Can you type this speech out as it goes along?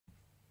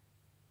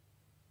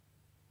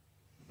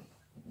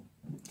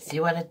See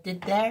what I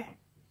did there?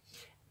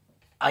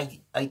 I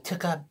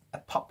took a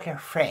popular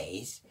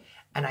phrase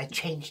and I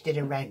changed it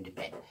around a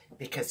bit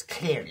because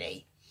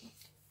clearly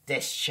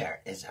this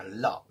shirt is a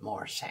lot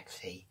more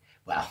sexy.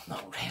 Well,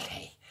 not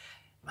really.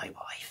 My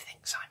wife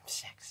thinks I'm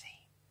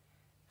sexy.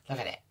 Look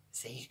at it.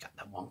 See, you've got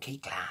the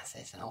wonky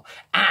glasses and all.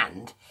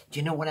 And do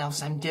you know what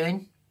else I'm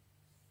doing?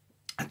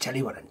 I'll tell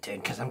you what I'm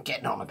doing because I'm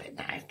getting on a bit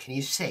now. Can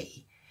you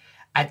see?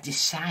 I've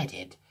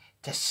decided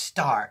to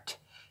start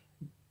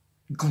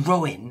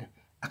growing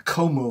a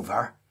comb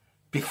over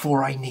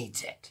before I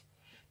needs it.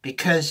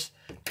 Because,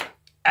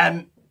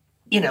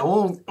 you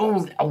know,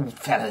 all old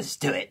fellas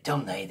do it,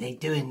 don't they? They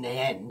do in the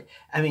end.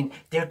 I mean,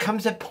 there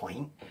comes a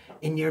point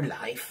in your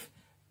life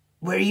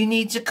where you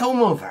needs a comb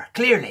over,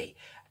 clearly.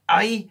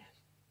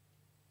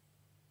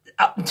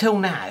 Up until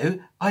now,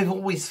 I've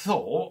always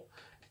thought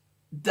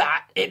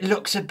that it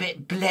looks a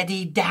bit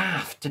bloody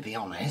daft, to be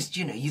honest.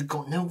 You know, you've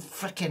got no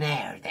frickin'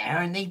 hair there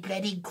and they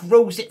bloody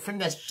grows it from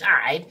the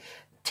side,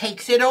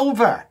 takes it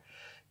over.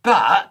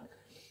 But,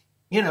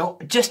 you know,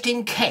 just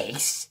in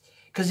case,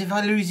 because if I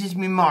loses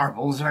me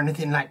marbles or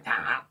anything like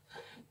that,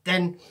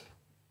 then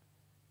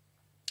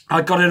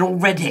I got it all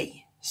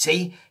ready.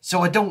 See?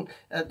 So I don't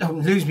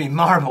lose me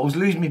marbles,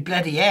 lose me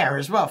bloody hair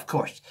as well, of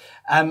course.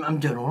 I'm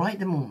doing all right at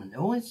the moment,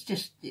 though. It's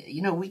just,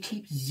 you know, we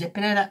keep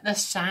zipping it at the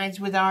sides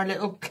with our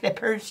little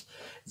clippers.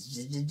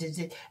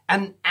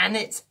 And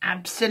it's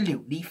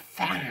absolutely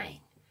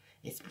fine.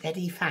 It's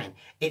bloody fine.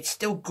 It's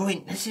still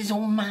growing. This is all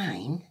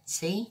mine,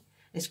 see?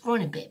 It's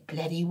growing a bit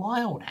bloody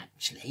wild,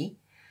 actually.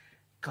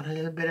 Got a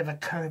little bit of a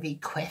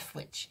curvy quiff,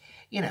 which,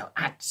 you know,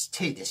 adds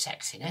to the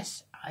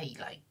sexiness, I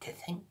like to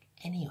think,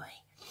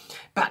 anyway.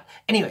 But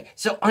anyway,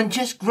 so I'm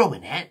just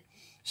growing it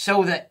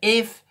so that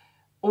if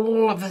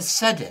all of a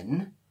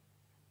sudden,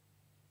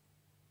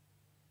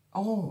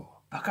 oh,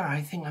 bugger, I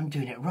think I'm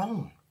doing it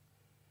wrong.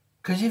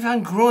 Because if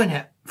I'm growing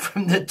it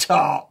from the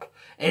top,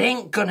 it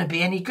ain't going to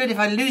be any good. If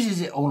I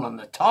loses it all on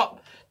the top,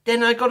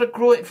 then I got to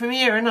grow it from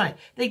here, and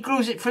they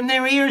grows it from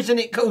their ears and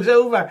it goes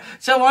over.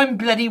 So I'm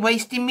bloody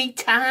wasting me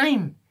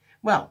time.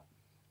 Well,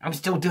 I'm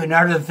still doing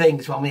other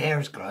things while my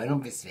hair's growing,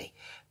 obviously.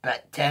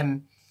 But,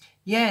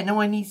 yeah, no,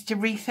 I needs to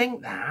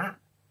rethink that.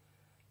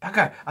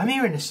 Bugger, I'm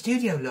here in the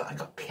studio, look, I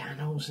got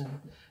pianos and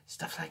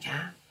stuff like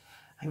that.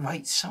 I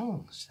write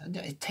songs.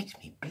 It takes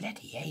me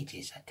bloody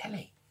ages, I tell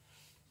you.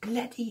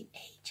 Bloody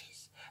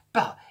ages.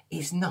 But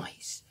it's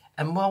nice.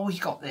 And while we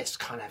got this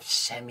kind of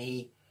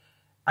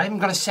I haven't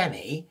got a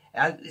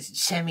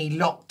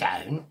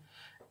semi-lockdown,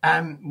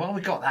 well,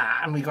 we got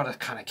that, and we got to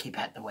kind of keep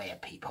out the way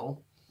of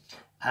people.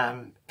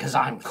 Because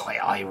I'm quite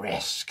high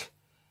risk,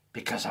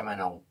 because I'm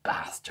an old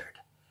bastard.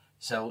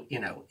 So, you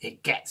know,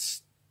 it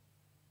gets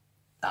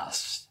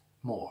us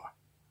more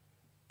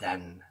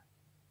than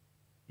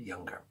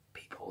younger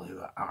people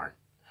who aren't.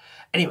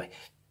 Anyway,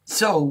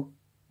 so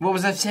what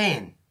was I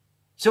saying?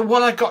 So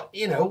what I got,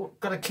 you know,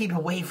 got to keep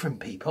away from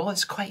people.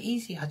 It's quite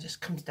easy. I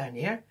just comes down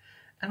here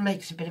and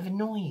makes a bit of a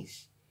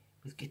noise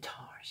with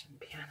guitars and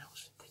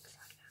pianos and things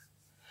like that.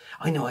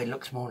 I know it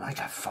looks more like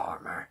a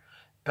farmer,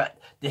 but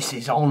this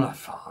is on a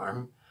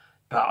farm.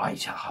 But I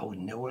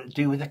wouldn't know what to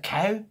do with a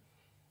cow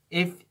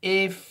if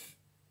it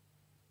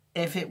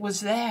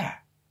was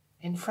there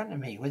in front of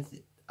me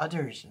with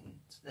udders and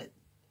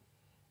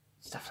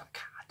stuff like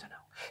that. I don't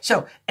know.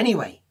 So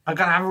anyway, I'm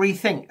going to have a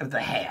rethink of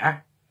the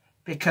hair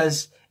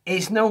because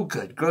it's no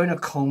good growing a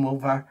comb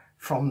over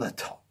from the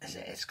top, is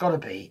it? It's got to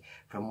be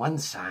from one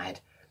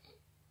side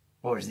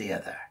or the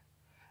other.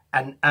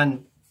 And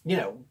you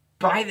know,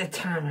 by the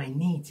time I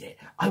need it,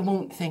 I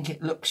won't think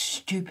it looks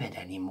stupid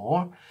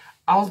anymore.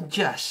 I'll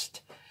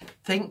just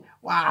think,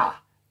 wow,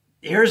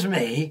 here's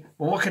me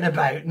walking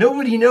about.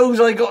 Nobody knows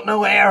I got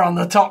no hair on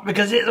the top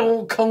because it's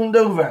all combed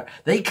over.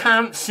 They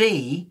can't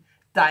see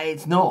that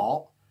it's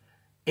not.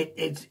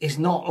 It's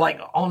not like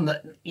on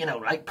the, you know,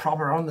 like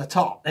proper on the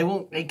top.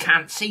 They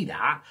can't see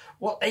that.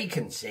 What they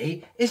can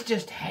see is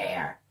just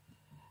hair.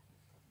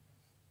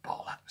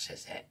 Bollocks,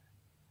 is it?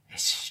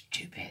 It's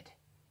stupid,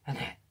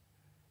 isn't it?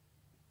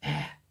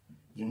 Yeah.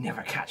 You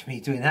never catch me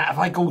doing that. If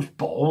I go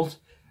bald,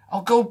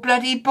 I'll go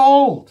bloody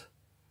bald.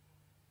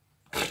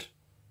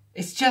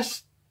 It's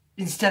just,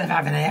 instead of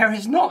having hair,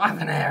 it's not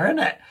having hair, isn't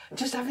it?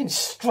 Just having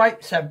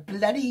stripes of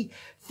bloody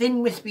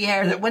thin wispy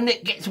hair that when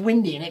it gets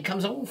windy and it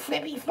comes all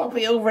flippy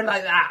floppy over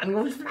like that and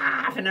goes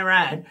flapping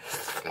around.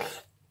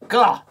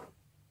 God,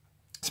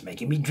 it's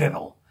making me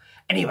dribble.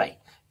 Anyway,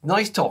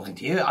 nice talking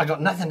to you. I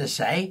got nothing to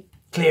say,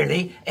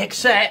 clearly,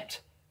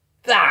 except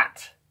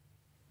that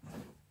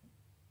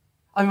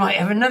I might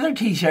have another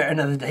t-shirt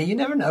another day. You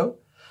never know.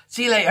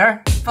 See you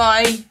later.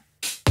 Bye.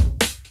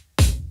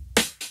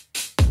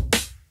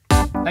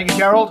 Thank you,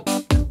 Gerald.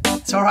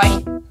 It's all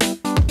right.